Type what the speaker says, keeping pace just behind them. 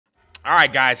All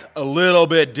right, guys, a little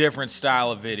bit different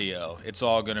style of video. It's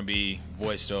all going to be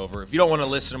voiced over. If you don't want to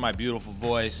listen to my beautiful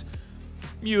voice,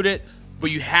 mute it. But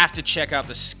you have to check out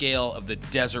the scale of the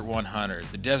Desert 100.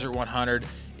 The Desert 100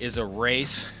 is a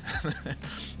race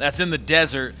that's in the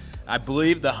desert. I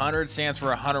believe the 100 stands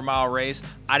for a 100-mile race.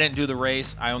 I didn't do the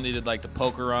race. I only did like the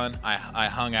poker run. I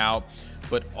hung out.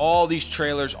 But all these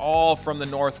trailers, all from the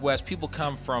Northwest, people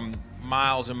come from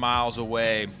miles and miles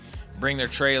away, bring their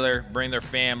trailer, bring their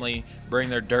family, bring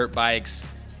their dirt bikes.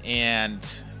 And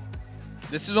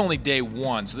this is only day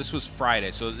one. So this was Friday.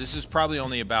 So this is probably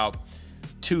only about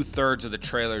 2/3 of the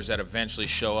trailers that eventually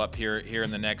show up here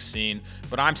in the next scene.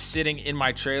 But I'm sitting in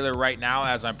my trailer right now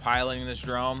as I'm piloting this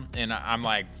drone, and I'm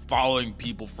like following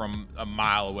people from a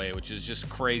mile away, which is just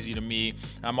crazy to me.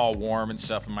 I'm all warm and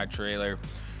stuff in my trailer.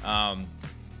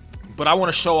 But I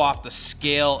want to show off the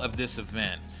scale of this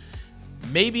event.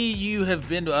 Maybe you have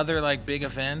been to other like big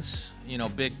events, you know,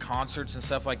 big concerts and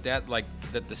stuff like that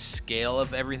the scale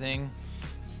of everything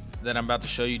that I'm about to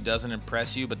show you doesn't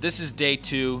impress you. But this is day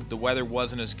two. The weather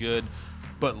wasn't as good,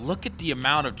 but look at the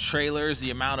amount of trailers, the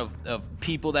amount of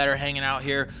people that are hanging out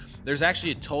here. There's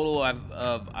actually a total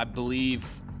of I believe,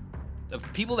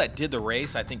 of people that did the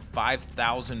race. I think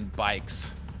 5,000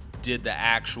 bikes did the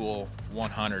actual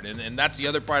 100. And that's the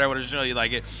other part I want to show you.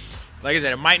 Like I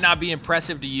said, it might not be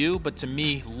impressive to you, but to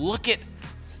me, look at,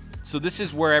 so this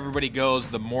is where everybody goes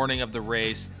the morning of the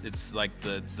race. It's like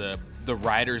the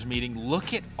riders meeting.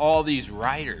 Look at all these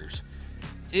riders.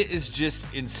 It is just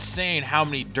insane how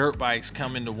many dirt bikes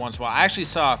come into one spot. I actually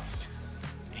saw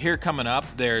here coming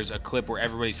up, there's a clip where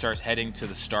everybody starts heading to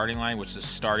the starting line, which the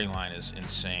starting line is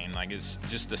insane. Like, it's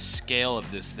just the scale of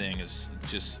this thing is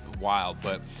just wild.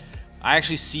 But I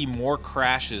actually see more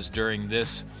crashes during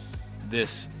this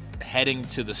heading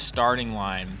to the starting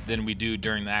line than we do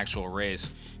during the actual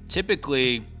race.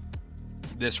 Typically,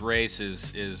 this race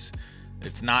is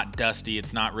it's not dusty,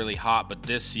 it's not really hot, but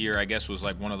this year I guess was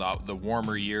like one of the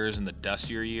warmer years and the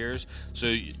dustier years. So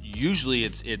usually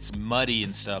it's muddy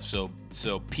and stuff.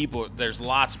 So people, there's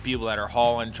lots of people that are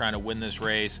hauling, trying to win this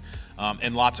race,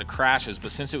 and lots of crashes.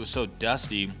 But since it was so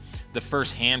dusty, the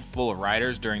first handful of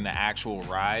riders during the actual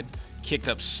ride kicked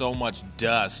up so much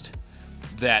dust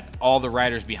that all the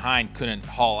riders behind couldn't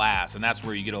haul ass, and that's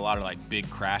where you get a lot of like big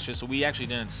crashes. So we actually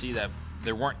didn't see that.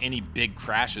 There weren't any big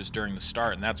crashes during the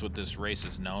start, and that's what this race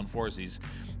is known for, is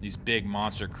these big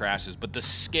monster crashes. But the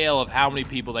scale of how many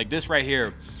people, like this right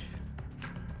here,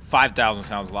 5,000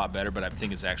 sounds a lot better, but I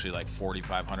think it's actually like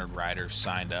 4,500 riders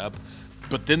signed up.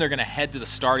 But then they're going to head to the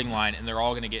starting line, and they're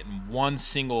all going to get in one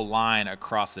single line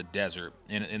across the desert.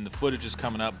 And the footage is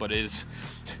coming up, but it is,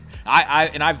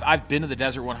 I've been to the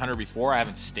Desert 100 before. I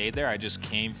haven't stayed there. I just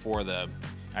came for the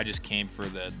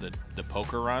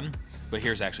poker run. But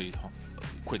here's actually a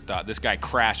quick thought. This guy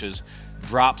crashes,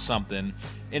 drops something,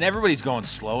 and everybody's going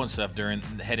slow and stuff during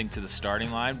heading to the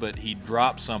starting line, but he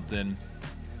dropped something,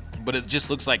 but it just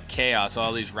looks like chaos.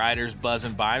 All these riders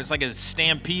buzzing by. It's like a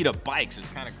stampede of bikes. It's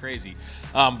kind of crazy.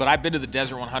 But I've been to the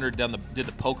Desert 100, did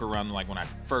the poker run like when I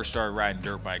first started riding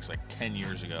dirt bikes like 10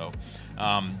 years ago.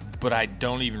 But I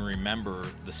don't even remember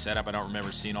the setup. I don't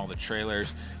remember seeing all the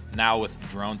trailers. Now with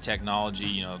drone technology,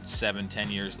 you know,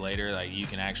 7-10 years later, like you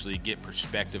can actually get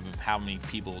perspective of how many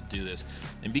people do this.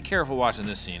 And be careful watching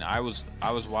this scene. I was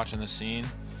watching this scene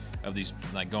of these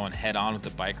like going head on with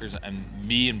the bikers, and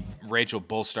me and Rachel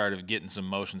both started getting some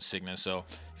motion sickness. So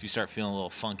if you start feeling a little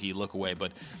funky, look away.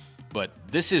 But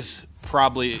this is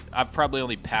probably, I've probably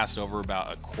only passed over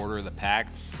about a quarter of the pack.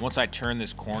 Once I turn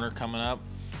this corner coming up,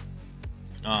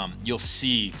 you'll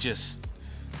see just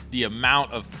the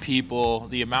amount of people,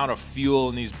 the amount of fuel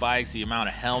in these bikes, the amount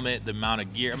of helmet, the amount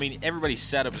of gear. I mean, everybody's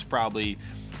setup is probably,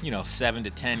 you know, 7 to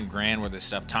 10 grand worth of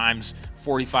stuff times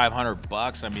 4,500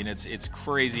 bucks. I mean, it's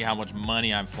crazy how much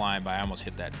money I'm flying by. I almost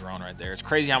hit that drone right there. It's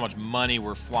crazy how much money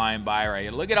we're flying by right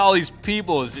here. Look at all these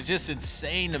people. It's just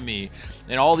insane to me.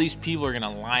 And all these people are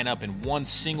gonna line up in one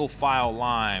single file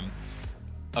line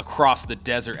across the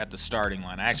desert at the starting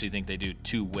line. I actually think they do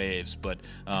 2 waves, but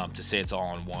to say it's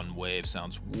all in one wave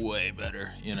sounds way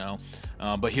better, you know.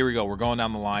 But here we go. We're going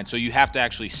down the line. So you have to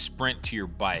actually sprint to your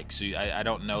bike. So I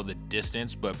don't know the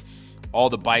distance, but all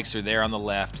the bikes are there on the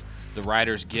left. The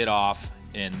riders get off,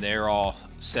 and they're all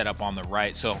set up on the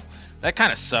right. So that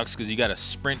kind of sucks because you got to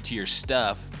sprint to your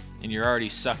stuff, and you're already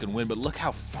sucking wind. But look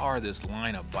how far this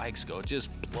line of bikes go. It just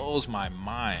blows my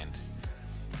mind.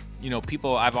 You know,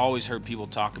 people, I've always heard people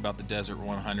talk about the Desert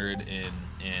 100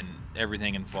 and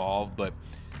everything involved, but,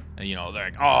 you know, they're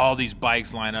like, oh, all these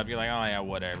bikes line up. You're like, oh, yeah,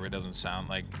 whatever. It doesn't sound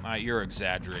like, you're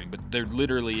exaggerating. But there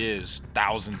literally is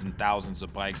thousands and thousands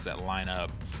of bikes that line up.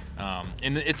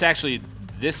 And it's actually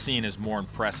this scene is more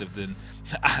impressive than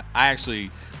I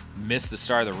actually missed the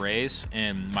start of the race,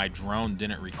 and my drone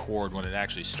didn't record when it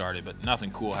actually started, but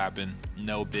nothing cool happened,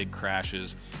 no big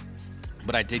crashes.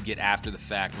 But I did get after the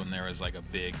fact when there was like a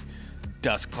big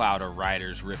dust cloud of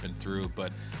riders ripping through.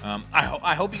 But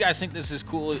I hope you guys think this is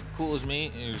cool as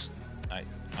me.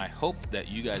 I hope that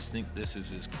you guys think this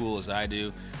is as cool as I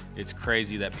do. It's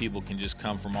crazy that people can just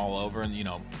come from all over, and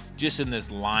just in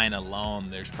this line alone,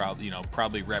 there's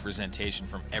probably representation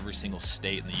from every single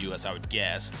state in the U.S. I would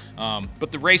guess.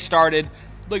 But the race started.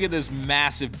 Look at this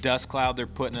massive dust cloud they're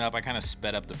putting up. I kind of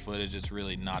sped up the footage. It's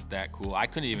really not that cool. I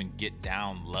couldn't even get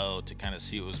down low to kind of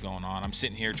see what was going on. I'm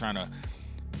sitting here trying to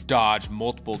dodge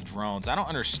multiple drones. I don't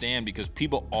understand, because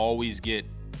people always get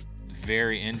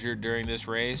very injured during this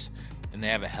race, and they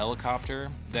have a helicopter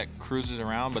that cruises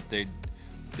around, but they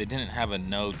didn't have a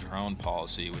no drone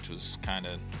policy, which was kind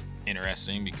of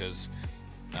interesting, because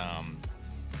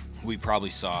we probably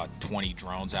saw 20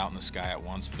 drones out in the sky at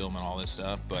once filming all this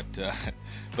stuff. But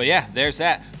yeah, there's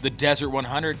that. The Desert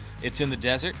 100. It's in the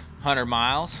desert, 100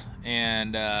 miles.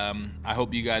 And I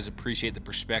hope you guys appreciate the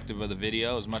perspective of the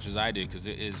video as much as I do, because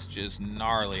it is just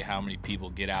gnarly how many people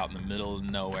get out in the middle of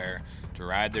nowhere to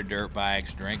ride their dirt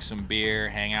bikes, drink some beer,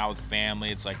 hang out with family.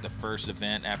 It's like the first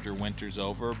event after winter's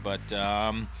over. But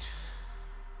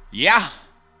yeah,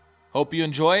 hope you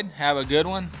enjoyed. Have a good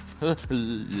one.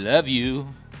 Love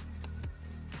you.